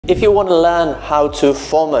If you want to learn how to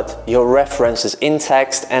format your references in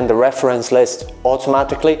text and the reference list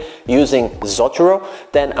automatically using Zotero,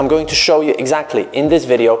 then I'm going to show you exactly in this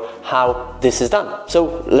video how this is done.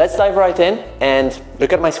 So let's dive right in and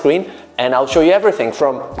look at my screen, and I'll show you everything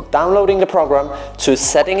from downloading the program to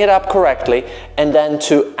setting it up correctly and then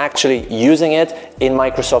to actually using it in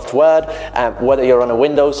Microsoft Word. Whether you're on a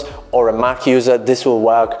Windows or a Mac user, this will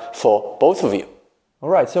work for both of you. All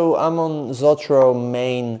right, so I'm on Zotero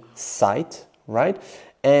main site, right?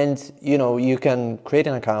 And you can create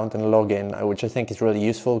an account and log in, which I think is really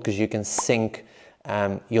useful because you can sync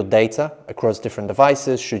your data across different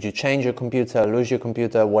devices. Should you change your computer, lose your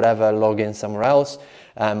computer, whatever, log in somewhere else,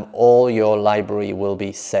 all your library will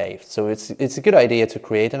be saved. So it's a good idea to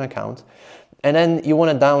create an account. And then you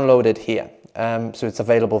want to download it here. So it's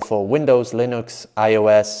available for Windows, Linux,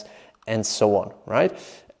 iOS, and so on, right?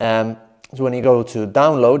 So when you go to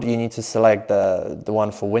download, you need to select the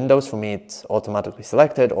one for Windows. For me, it's automatically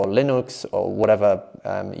selected, or Linux, or whatever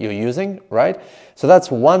you're using, right? So that's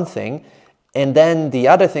one thing. And then the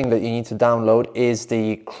other thing that you need to download is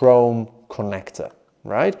the Chrome connector,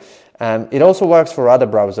 right? It also works for other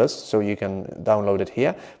browsers, so you can download it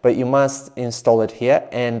here, but you must install it here.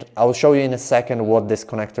 And I'll show you in a second what this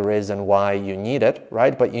connector is and why you need it,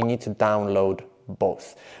 right? But you need to download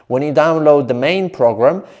both. When you download the main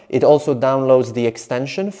program, it also downloads the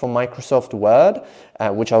extension for Microsoft Word,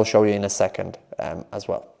 which I'll show you in a second as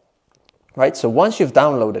well. Right, so once you've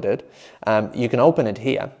downloaded it, you can open it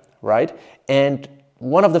here, right? And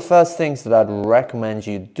one of the first things that I'd recommend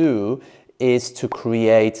you do is to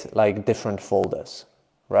create like different folders,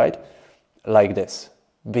 right? Like this,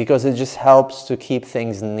 because it just helps to keep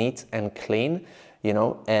things neat and clean,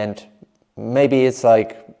 and maybe it's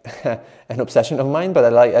like an obsession of mine,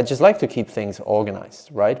 but I just like to keep things organized,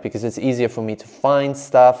 right? Because it's easier for me to find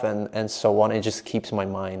stuff and so on. It just keeps my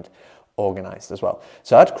mind organized as well.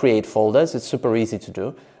 So I'd create folders. It's super easy to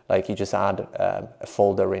do. Like you just add a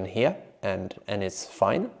folder in here and it's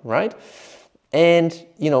fine, right? And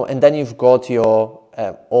and then you've got your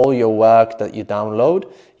all your work that you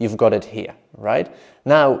download. You've got it here, right?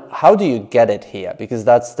 Now, how do you get it here? Because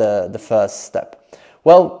that's the first step.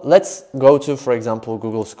 Well, let's go to, for example,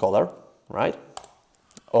 Google Scholar, right?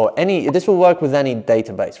 Or this will work with any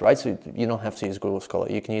database, right? So you don't have to use Google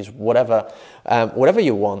Scholar. You can use whatever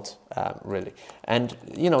you want, really. And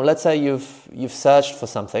let's say you've searched for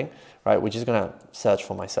something, right? We're just gonna search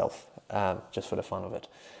for myself, just for the fun of it,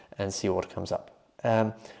 and see what comes up,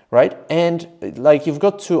 right? And like you've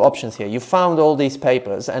got two options here. You found all these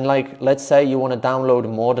papers, and like let's say you want to download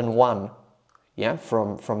more than one, yeah,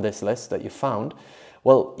 from this list that you found.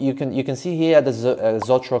 Well, you can see here the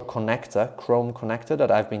Zotero connector, Chrome connector that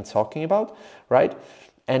I've been talking about, right?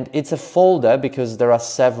 And it's a folder because there are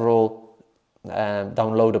several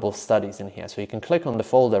downloadable studies in here. So you can click on the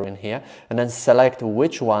folder in here and then select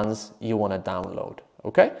which ones you want to download,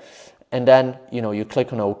 okay? And then, you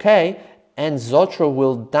click on OK, and Zotero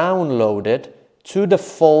will download it to the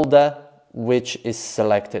folder which is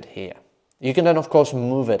selected here. You can then, of course,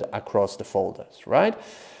 move it across the folders, right?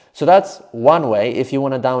 So that's one way if you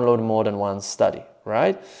want to download more than one study,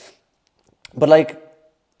 right? But like,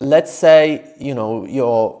 let's say,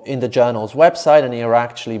 you're in the journal's website and you're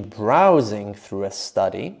actually browsing through a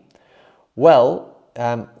study. Well,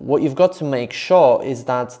 what you've got to make sure is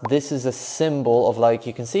that this is a symbol of, like,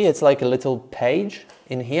 you can see it's like a little page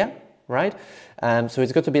in here, right? So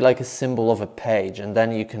it's got to be like a symbol of a page, and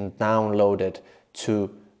then you can download it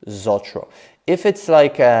to Zotero. If it's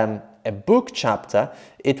like a book chapter,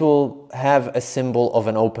 it will have a symbol of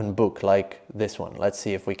an open book like this one. Let's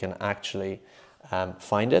see if we can actually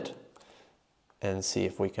find it and see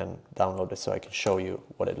if we can download it so I can show you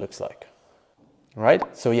what it looks like. Right?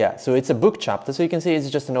 So yeah, so it's a book chapter, so you can see it's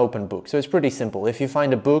just an open book. So it's pretty simple. If you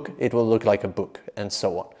find a book, it will look like a book, and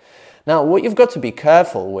so on. Now, what you've got to be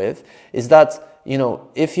careful with is that,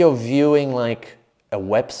 if you're viewing like a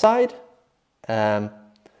website,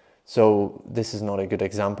 so this is not a good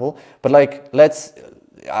example, but like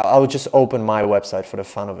I'll just open my website for the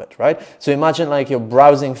fun of it, right? So imagine like you're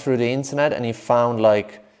browsing through the internet and you found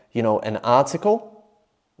like, an article,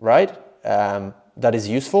 right? That is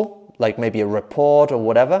useful, like maybe a report or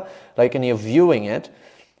whatever, like, and you're viewing it,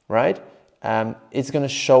 right? It's going to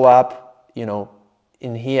show up,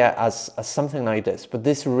 in here as something like this, but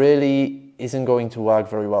this really isn't going to work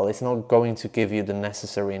very well. It's not going to give you the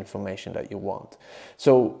necessary information that you want.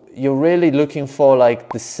 So you're really looking for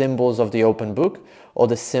like the symbols of the open book or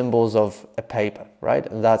the symbols of a paper, right?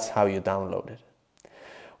 And that's how you download it.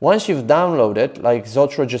 Once you've downloaded, like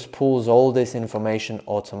Zotero just pulls all this information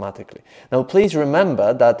automatically. Now, please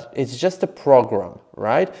remember that it's just a program,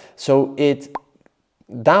 right? So it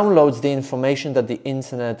downloads the information that the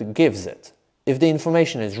internet gives it. If the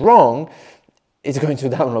information is wrong, it's going to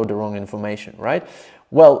download the wrong information, right?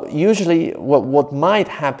 Well, usually what might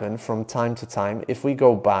happen from time to time, if we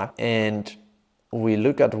go back and we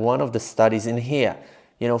look at one of the studies in here,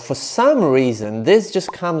 you know, for some reason, this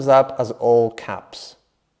just comes up as all caps,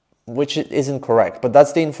 which isn't correct, but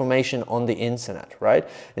that's the information on the internet, right?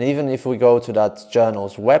 And even if we go to that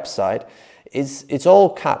journal's website, it's all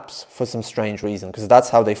caps for some strange reason, because that's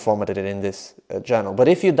how they formatted it in this journal. But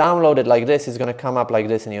if you download it like this, it's going to come up like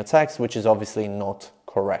this in your text, which is obviously not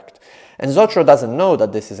correct. And Zotero doesn't know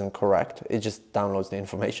that this isn't correct. It just downloads the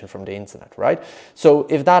information from the internet, right? So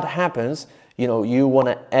if that happens, you know, you want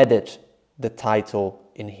to edit the title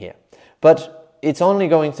in here. But it's only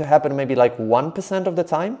going to happen maybe like 1% of the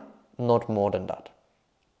time, not more than that.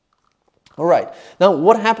 All right. Now,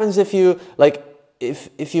 what happens if you, like,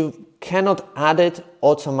 if you cannot add it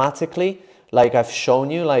automatically, like I've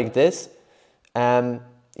shown you like this,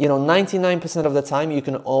 you know, 99% of the time you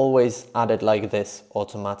can always add it like this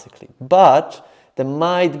automatically. But there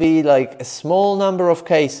might be like a small number of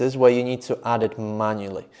cases where you need to add it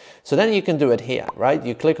manually. So then you can do it here, right?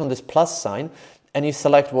 You click on this plus sign and you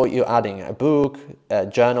select what you're adding, a book, a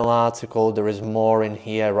journal article, there is more in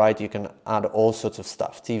here, right? You can add all sorts of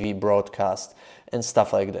stuff, TV broadcast and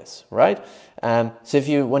stuff like this, right? So if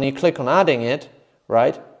you, when you click on adding it,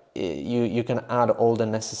 right, you can add all the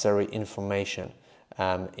necessary information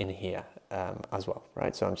in here as well,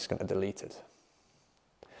 right? So I'm just going to delete it.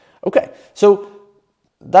 Okay, so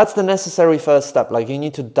that's the necessary first step. Like, you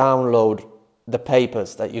need to download the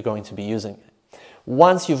papers that you're going to be using.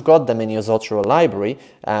 Once you've got them in your Zotero library,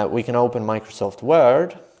 we can open Microsoft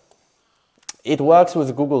Word. It works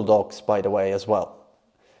with Google Docs, by the way, as well.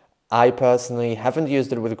 I personally haven't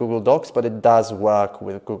used it with Google Docs, but it does work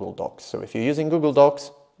with Google Docs. So if you're using Google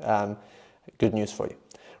Docs, good news for you,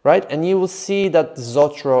 right? And you will see that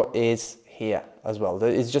Zotero is here as well.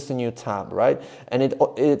 It's just a new tab, right? And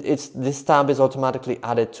this tab is automatically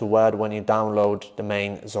added to Word when you download the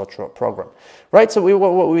main Zotero program, right? So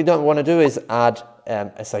what we don't want to do is add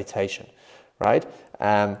a citation, right?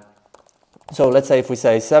 So let's say if we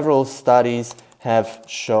say several studies have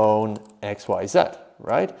shown X, Y, Z,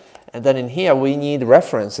 right? And then in here, we need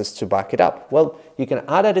references to back it up. Well, you can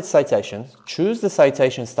add edit citations, choose the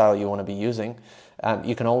citation style you want to be using.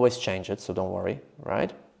 You can always change it, so don't worry,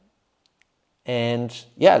 right? And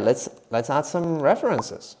yeah, let's add some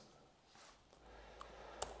references.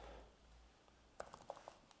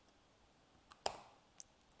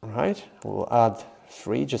 All right, we'll add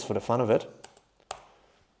 3 just for the fun of it.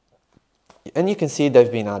 And you can see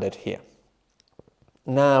they've been added here.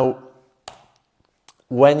 Now,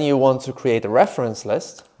 when you want to create a reference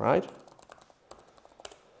list, right,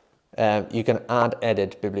 you can add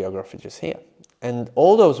edit bibliography just here. And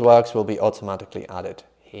all those works will be automatically added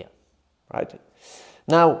here, right?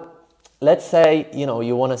 Now, let's say, you know,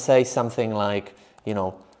 you want to say something like, you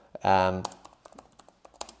know,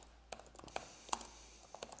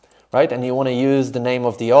 right, and you want to use the name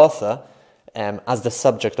of the author as the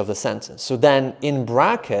subject of the sentence. So then in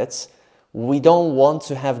brackets, we don't want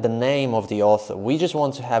to have the name of the author. We just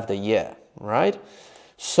want to have the year, right?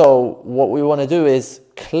 So what we want to do is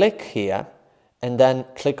click here and then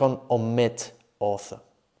click on omit author,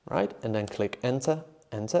 right? And then click enter,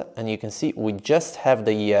 enter, and you can see we just have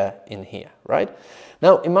the year in here, right?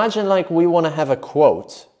 Now imagine like we want to have a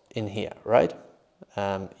quote in here, right?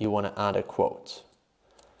 You want to add a quote,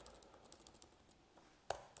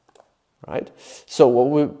 right? So what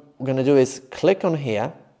we're going to do is click on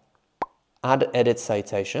here, add edit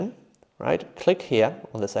citation, right? Click here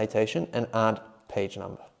on the citation and add page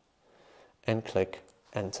number and click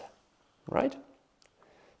enter, right?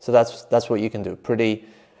 So that's what you can do. Pretty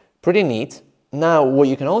neat. Now what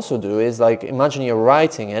you can also do is, like, imagine you're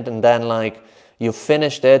writing it and then like you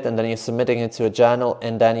finished it and then you're submitting it to a journal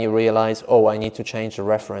and then you realize, oh, I need to change the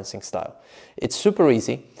referencing style. It's super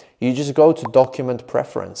easy. You just go to document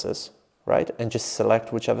preferences, right? And just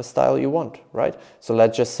select whichever style you want, right? So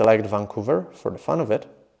let's just select Vancouver for the fun of it.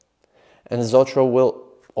 And Zotero will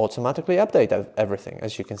automatically update everything,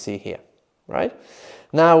 as you can see here, right?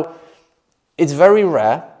 Now, it's very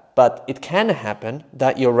rare, but it can happen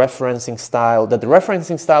that your referencing style, that the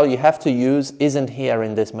referencing style you have to use isn't here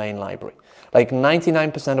in this main library. Like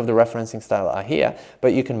 99% of the referencing style are here,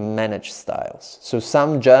 but you can manage styles. So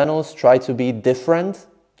some journals try to be different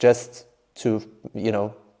just to, you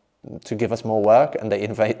know, to give us more work, and they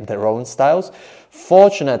invent their own styles.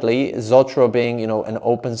 Fortunately, Zotero being, you know, an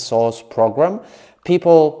open source program,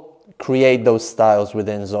 people create those styles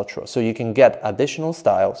within Zotero. So you can get additional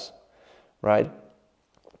styles, right?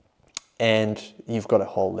 And you've got a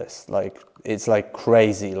whole list. Like, it's like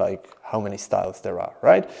crazy, like how many styles there are,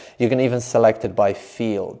 right? You can even select it by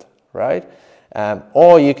field, right?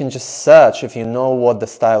 Or you can just search. If you know what the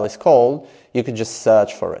style is called, you can just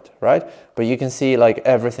search for it, right? But you can see like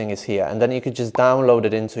everything is here, and then you could just download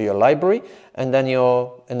it into your library, and then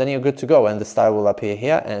you're good to go, and the style will appear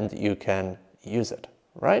here, and you can use it,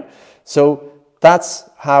 right? So that's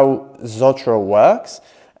how Zotero works.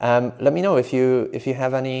 Let me know if you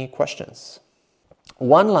have any questions.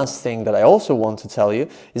 One last thing that I also want to tell you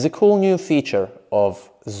is a cool new feature of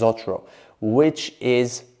Zotero, which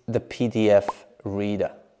is the PDF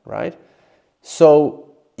reader, right?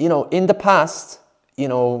 So, you know, in the past, you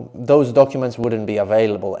know, those documents wouldn't be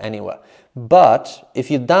available anywhere. But if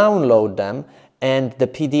you download them and the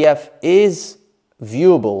PDF is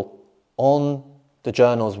viewable on the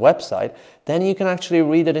journal's website, then you can actually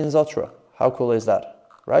read it in Zotero. How cool is that,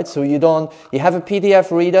 right? So you have a PDF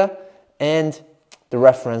reader and the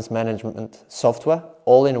reference management software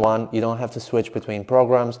all in one. You don't have to switch between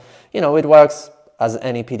programs. You know, it works as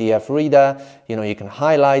any PDF reader. You know, you can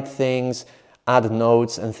highlight things, add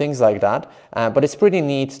notes and things like that. But it's pretty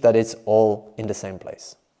neat that it's all in the same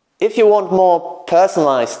place. If you want more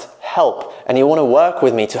personalized help and you want to work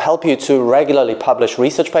with me to help you to regularly publish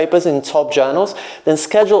research papers in top journals, then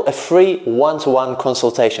schedule a free one-to-one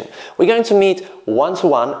consultation. We're going to meet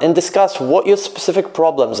one-to-one and discuss what your specific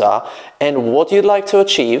problems are and what you'd like to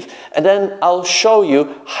achieve, and then I'll show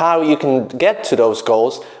you how you can get to those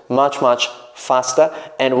goals much faster,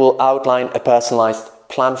 and we'll outline a personalized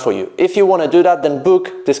plan for you. If you want to do that, then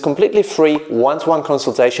book this completely free one-to-one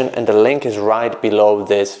consultation, and the link is right below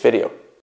this video.